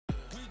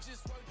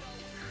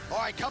All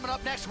right, coming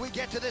up next, we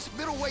get to this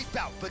middleweight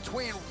bout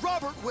between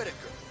Robert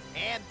Whittaker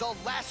and the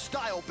last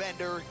style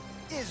bender,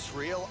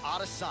 Israel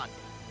Adesanya.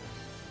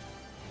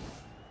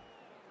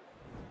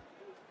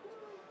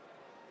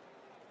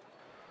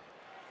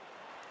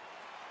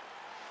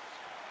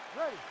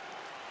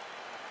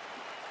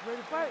 Ready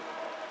to fight?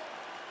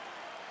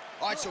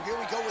 All right, so here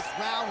we go with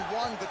round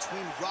one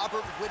between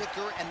Robert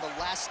Whittaker and the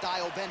last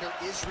style bender,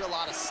 Israel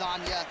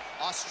Adesanya.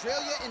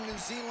 Australia and New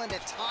Zealand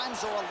at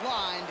times are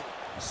aligned.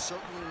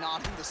 Certainly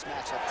not in this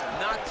matchup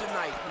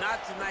tonight.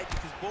 Not tonight,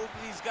 because both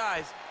of these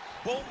guys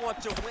both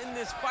want to win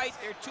this fight.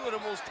 They're two of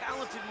the most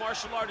talented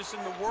martial artists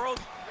in the world,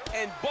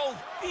 and both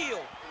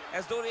feel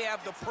as though they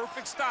have the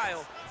perfect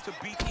style to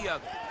beat the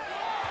other.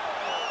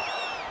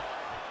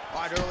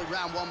 All right, early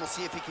round one, we'll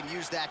see if he can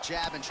use that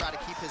jab and try to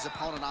keep his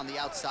opponent on the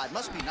outside.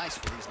 Must be nice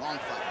for these long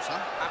fighters,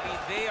 huh? I mean,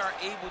 they are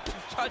able to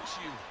touch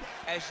you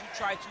as you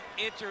try to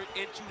enter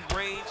into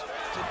range.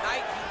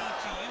 Tonight, he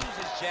needs to use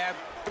his jab,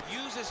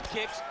 use his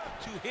kicks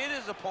to hit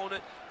his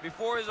opponent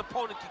before his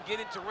opponent can get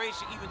into range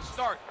to even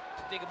start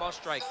to think about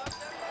striking.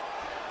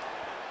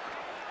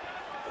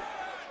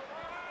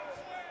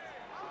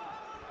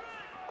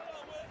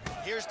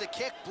 Here's the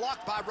kick,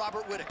 blocked by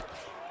Robert Whittaker.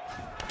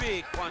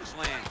 Big punch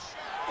lands.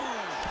 Ooh.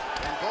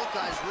 And both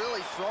guys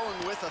really throwing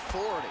with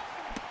authority.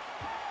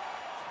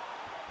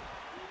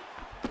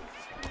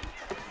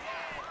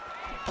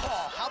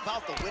 Oh, how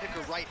about the Whittaker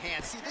right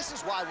hand? See, this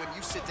is why when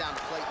you sit down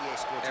to play EA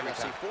Sports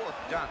UFC 4.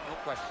 John, no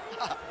question.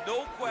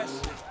 No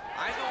question.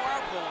 I know where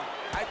I'm going.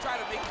 I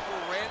try to make it go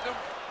random,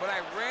 but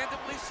I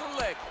randomly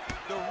select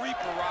the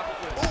Reaper, Robert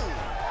Whittaker. Ooh.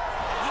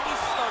 He needs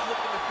to start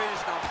looking to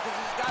finish now because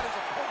he's got his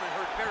opponent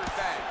hurt very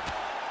bad.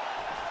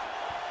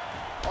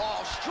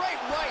 Oh,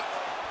 straight right.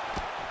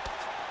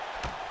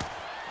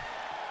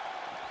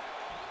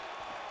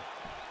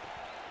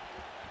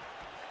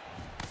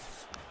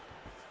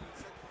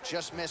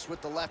 Just missed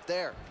with the left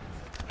there.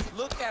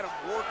 Look at him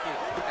working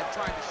and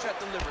trying to shut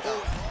the livers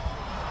out.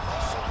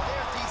 So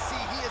there, DC,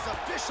 he is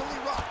officially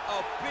rocked. A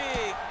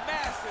big,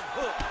 massive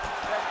hook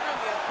that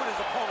really has put his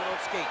opponent on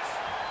skates.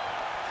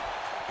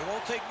 It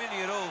won't take many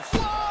of those.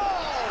 Whoa!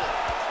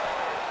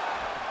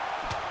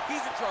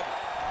 He's in trouble.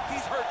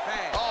 He's hurt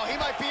bad. Oh, he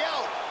might be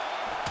out.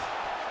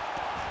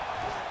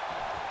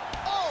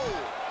 Oh!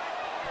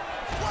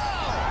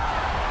 Wow!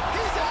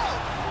 He's out!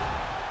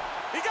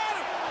 He got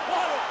him!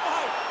 What a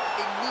fight!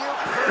 A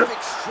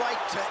near-perfect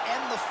strike to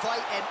end the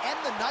fight and end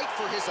the night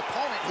for his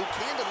opponent, who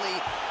candidly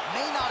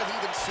may not have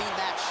even seen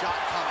that shot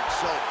coming.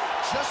 So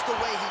just the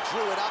way he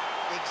drew it up,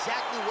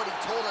 exactly what he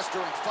told us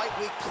during fight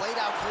week, played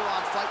out here on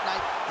fight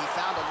night. He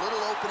found a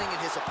little opening in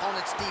his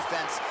opponent's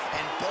defense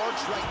and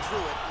barged right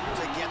through it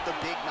to get the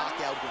big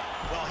knockout win.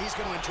 Well, he's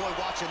going to enjoy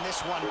watching this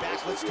one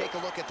back. Let's take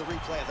a look at the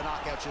replay of the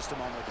knockout just a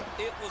moment ago.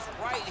 It was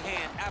right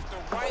hand after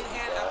right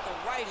hand after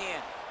right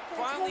hand.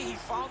 Finally, he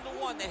found the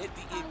one that hit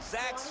the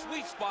exact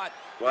sweet spot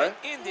that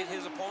ended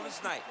his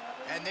opponent's night.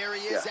 And there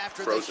he is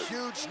after the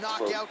huge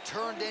knockout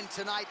turned in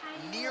tonight.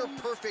 Near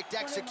perfect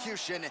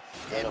execution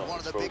and one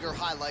of the bigger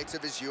highlights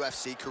of his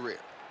UFC career.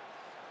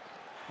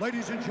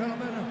 Ladies and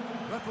gentlemen,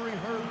 referee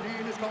Herb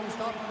Dean is going to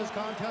stop this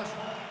contest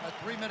at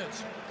 3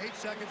 minutes, 8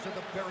 seconds of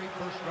the very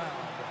first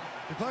round.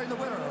 Declaring the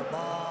winner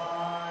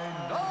by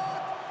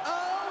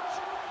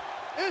knockout,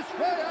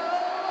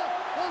 Israel,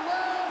 the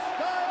last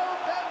style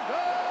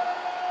bender,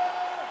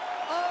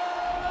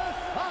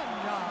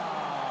 Adesanya.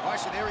 All right,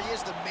 so there he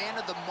is, the man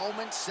of the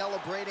moment,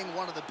 celebrating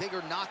one of the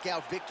bigger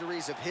knockout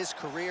victories of his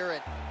career.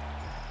 And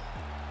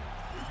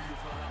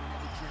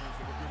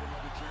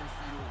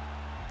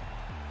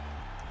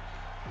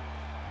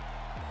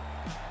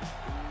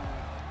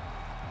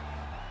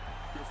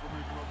If we're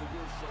making up the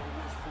worst, so the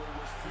worst for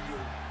West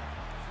Field.